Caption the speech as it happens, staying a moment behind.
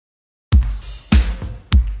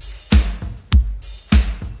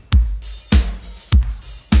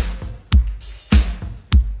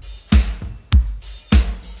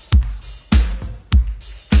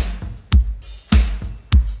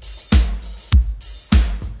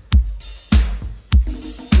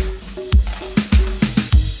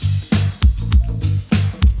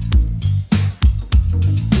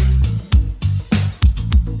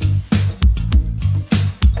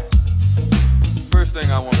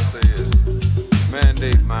say is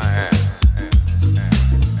mandate my ass.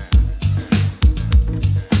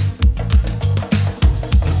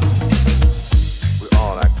 We're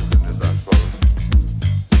all actors in this, I suppose.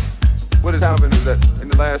 What has happened is that in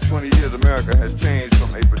the last 20 years, America has changed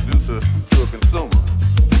from a producer to a consumer.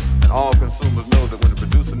 And all consumers know that when the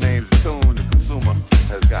producer names the tune, the consumer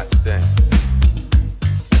has got to dance.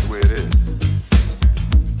 That's the way it is.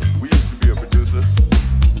 We used to be a producer,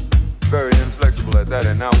 very inflexible at that,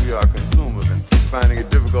 and now we are consumers and finding it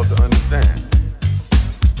difficult to understand.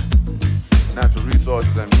 Natural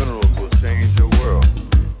resources and minerals will change your world.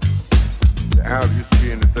 The Arabs used to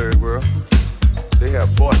be in the third world. They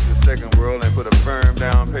have bought the second world and put a firm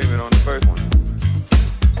down payment on the first one.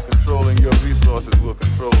 Controlling your resources will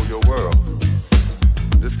control your world.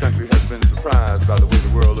 This country has been surprised by the way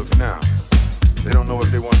the world looks now. They don't know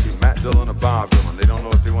if they want to be Matt Dillon or Bob Dylan. They don't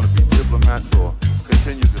know if they want to be diplomats or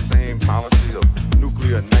continue the same policy of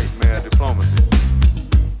nuclear nightmare diplomacy.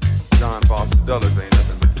 John Foster Dulles ain't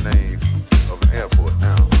nothing but the name of an airport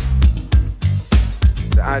now.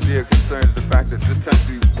 The idea concerns the fact that this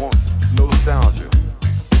country wants nostalgia.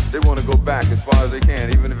 They want to go back as far as they can,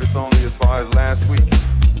 even if it's only as far as last week.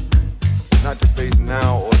 Not to face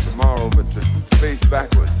now or tomorrow, but to face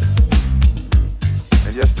backwards.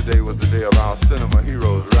 And yesterday was the day of our cinema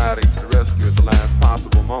heroes riding to the rescue at the last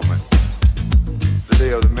possible moment. The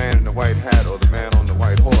day of the man in the white hat or the man on the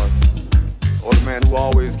white horse. Or the man who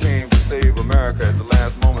always came to save America at the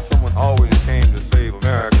last moment. Someone always came to save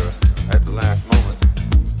America at the last moment.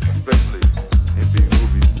 Especially in big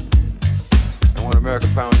movies. And when America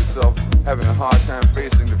found itself having a hard time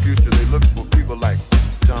facing the future, they looked for people like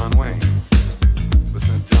John Wayne. But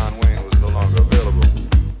since John Wayne was no longer available,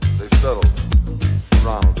 they settled for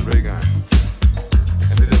Ronald Reagan.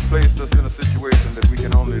 And it has placed us in a situation that we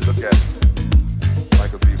can only look at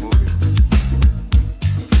like a B-movie.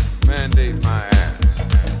 Mandate my ass.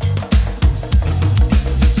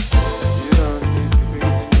 You don't need to be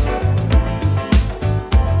alone.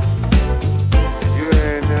 You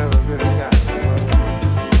ain't never really got to work.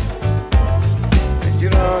 And you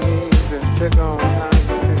don't even check on how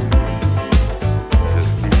you feel.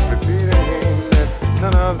 Just keep repeating that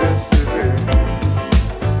none of this is real.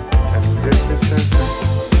 And if it's sense,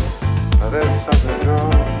 there's something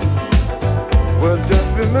wrong. Well, just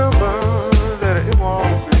remember that it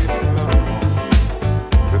won't be too long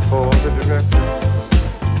before the director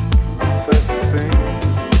does the scene.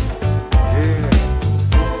 Yeah,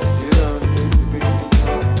 you don't need to be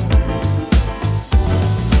alone.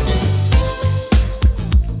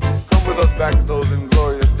 Come with us back to those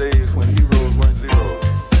inglorious days when heroes weren't zeros,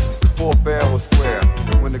 before fair was square,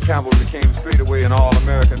 when the cavalry came straight away and all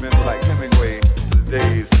American men were like Hemingway, to the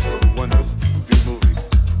days of the wondrous B-movie.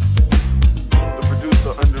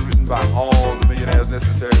 Underwritten by all the millionaires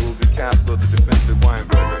necessary will be Casper the defensive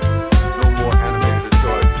Weinberger. No more animated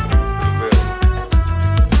choice is available.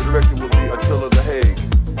 The director will be Attila the Hague,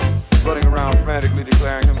 running around frantically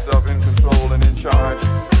declaring himself in control and in charge.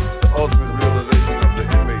 The ultimate realization of the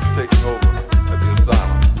inmates taking over at the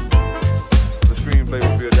asylum. The screenplay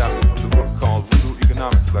will be adapted from the book called Voodoo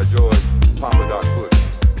Economics by George Pompadok Bush.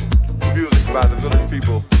 Music by the Village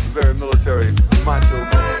People, the very military macho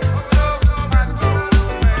man.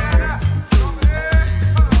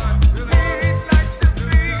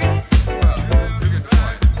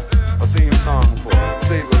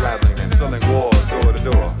 Selling wars door to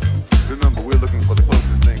door. Remember, we're looking for the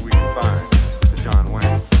closest thing we can find to John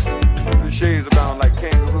Wayne. The shades abound like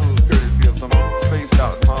kangaroos, courtesy of some spaced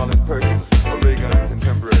out Marlon Perkins or Reagan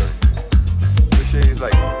contemporary. The shades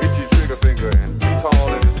like itchy trigger finger and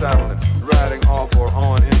tall in the saddle and riding off or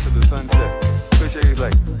on into the sunset. Cliches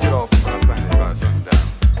like get off of my planet by sundown.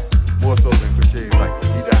 More so than cliches like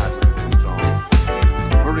he died with his boots on.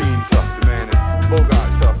 Marine tough demand is Bogart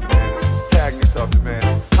tough demand is Cagney tough demand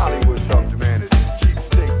is Hollywood tough demand is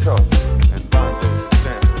cheapskate tough and Bonzo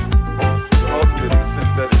substantial. The ultimate in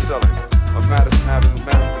synthetic selling, a Madison Avenue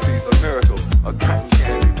masterpiece, a miracle, a cotton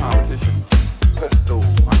candy politician, pesto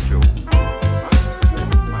macho.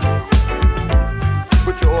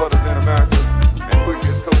 Put your orders in America, and quick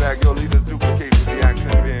as Kodak, your leaders duplicate with the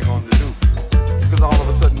accent being on the dukes. Because all of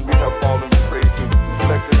a sudden we have fallen prey to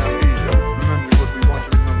selective amnesia, remembering what we want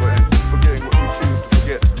to remember and forgetting what we choose to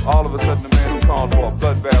forget. All of a sudden the man who called for a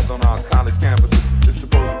bloodbath on our college campuses is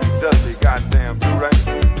supposed to be Dudley goddamn do right.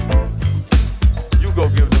 You go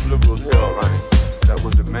give them liberals hell running. That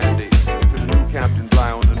was the mandate to the new Captain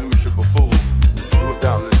Bligh on the new ship of fools. It was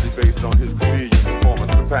doubtlessly based on his chameleon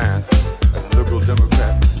performance in the past as a liberal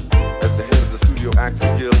Democrat, as the head of the Studio Actors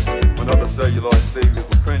Guild. When other celluloid saviors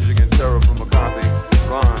were cringing in terror from McCarthy,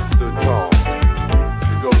 Ron stood tall.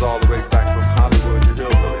 It goes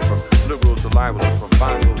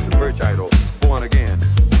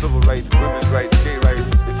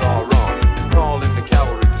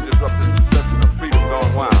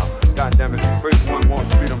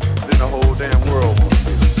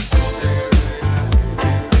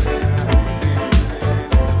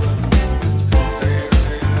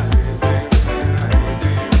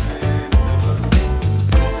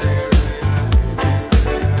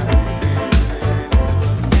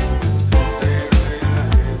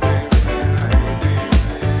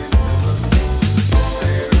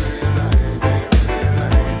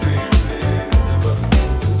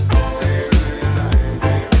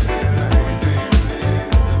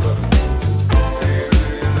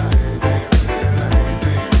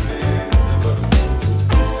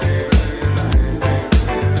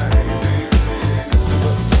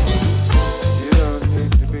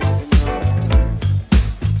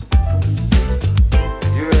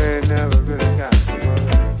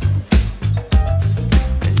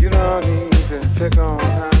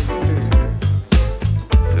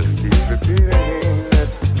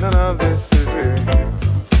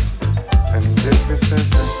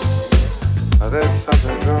there's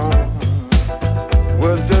something wrong.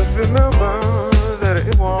 Well, just remember that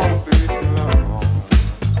it won't be too long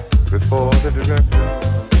before the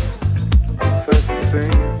director first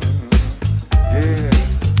sings.